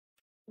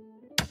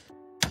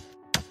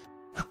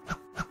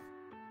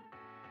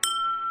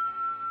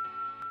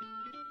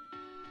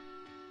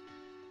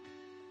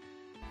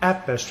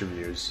At Best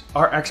Reviews,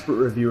 our expert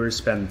reviewers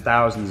spend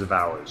thousands of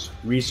hours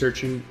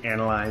researching,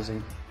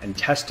 analyzing, and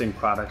testing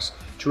products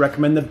to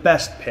recommend the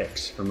best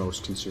picks for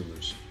most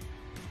consumers.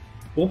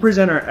 We'll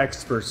present our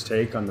experts'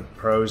 take on the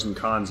pros and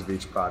cons of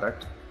each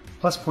product,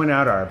 plus point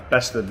out our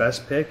best of the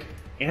best pick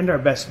and our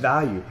best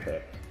value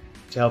pick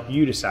to help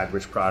you decide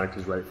which product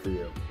is right for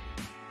you.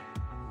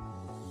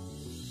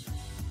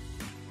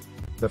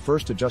 The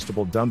first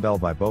adjustable dumbbell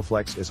by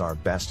Bowflex is our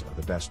best of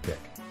the best pick.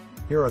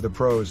 Here are the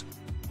pros: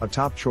 a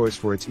top choice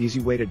for its easy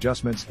weight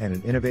adjustments and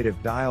an innovative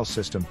dial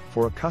system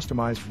for a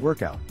customized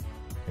workout.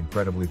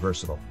 Incredibly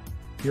versatile.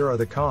 Here are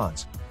the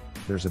cons.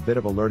 There's a bit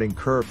of a learning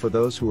curve for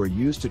those who are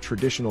used to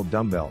traditional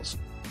dumbbells.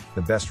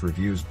 The Best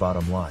Reviews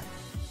bottom line: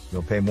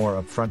 you'll pay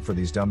more upfront for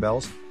these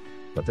dumbbells,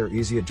 but their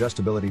easy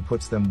adjustability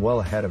puts them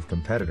well ahead of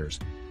competitors,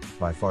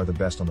 by far the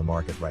best on the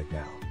market right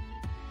now.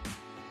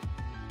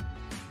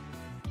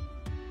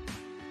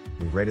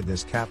 We rated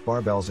this Cap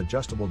Barbells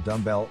adjustable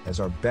dumbbell as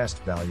our best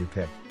value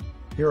pick.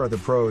 Here are the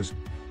pros: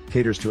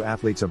 caters to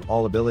athletes of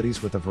all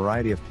abilities with a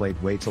variety of plate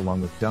weights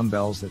along with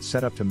dumbbells that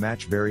set up to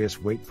match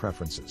various weight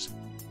preferences.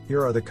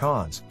 Here are the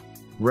cons: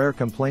 rare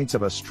complaints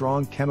of a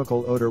strong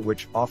chemical odor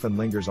which often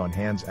lingers on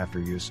hands after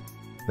use.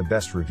 The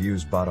Best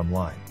Reviews bottom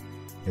line: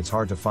 it's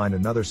hard to find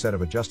another set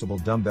of adjustable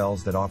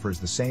dumbbells that offers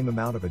the same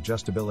amount of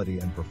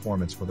adjustability and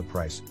performance for the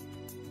price.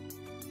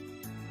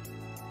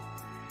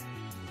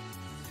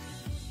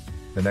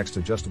 The next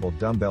adjustable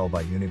dumbbell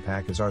by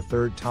Unipack is our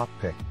third top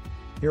pick.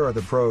 Here are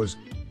the pros: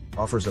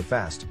 offers a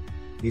fast,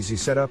 easy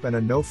setup and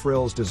a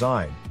no-frills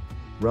design.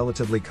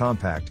 Relatively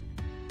compact.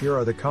 Here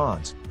are the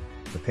cons: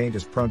 the paint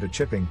is prone to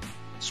chipping.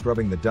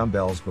 Scrubbing the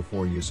dumbbells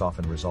before use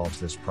often resolves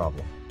this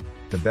problem.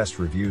 The Best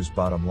Reviews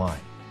bottom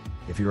line: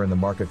 if you're in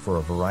the market for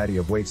a variety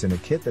of weights in a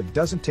kit that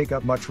doesn't take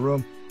up much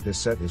room, this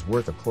set is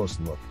worth a close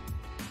look.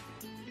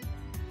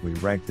 We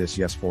ranked this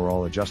Yes for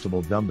All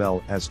adjustable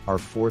dumbbell as our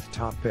fourth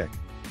top pick.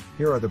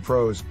 Here are the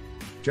pros: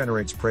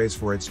 generates praise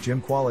for its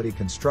gym quality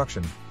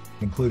construction,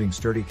 including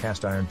sturdy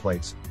cast iron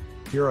plates.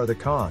 Here are the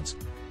cons: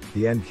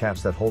 the end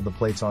caps that hold the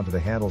plates onto the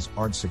handles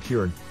aren't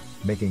secured,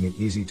 making it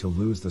easy to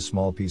lose the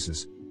small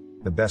pieces.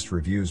 The Best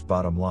Reviews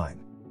bottom line: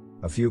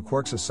 a few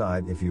quirks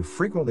aside, if you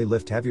frequently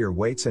lift heavier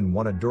weights and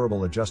want a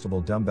durable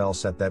adjustable dumbbell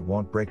set that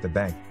won't break the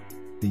bank,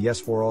 the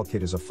Yes for All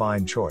kit is a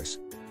fine choice.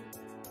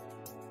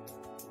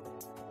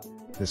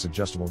 This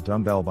adjustable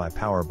dumbbell by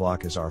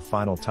PowerBlock is our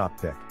final top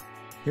pick.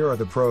 Here are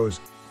the pros: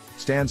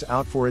 stands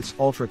out for its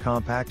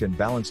ultra-compact and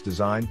balanced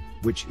design,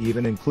 which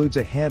even includes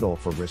a handle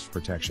for wrist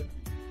protection.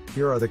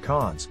 Here are the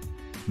cons: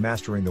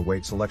 mastering the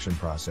weight selection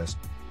process,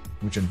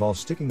 which involves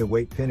sticking the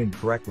weight pin in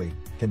correctly,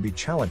 can be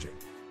challenging.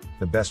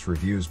 The Best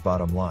Reviews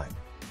bottom line: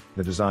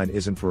 the design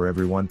isn't for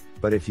everyone,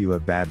 but if you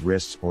have bad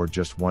wrists or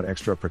just want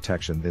extra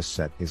protection, this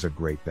set is a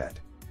great bet.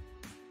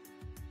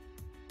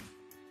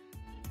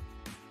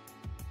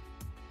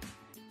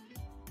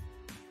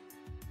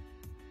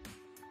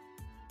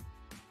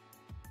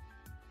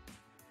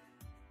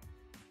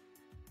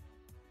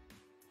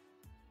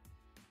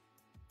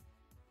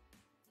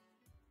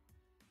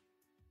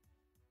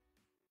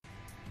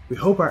 We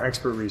hope our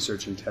expert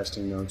research and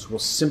testing notes will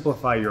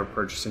simplify your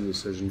purchasing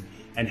decision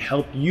and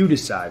help you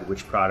decide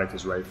which product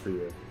is right for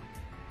you.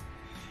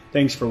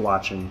 Thanks for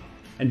watching,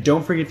 and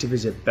don't forget to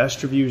visit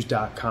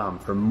bestreviews.com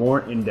for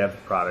more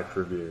in-depth product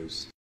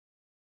reviews.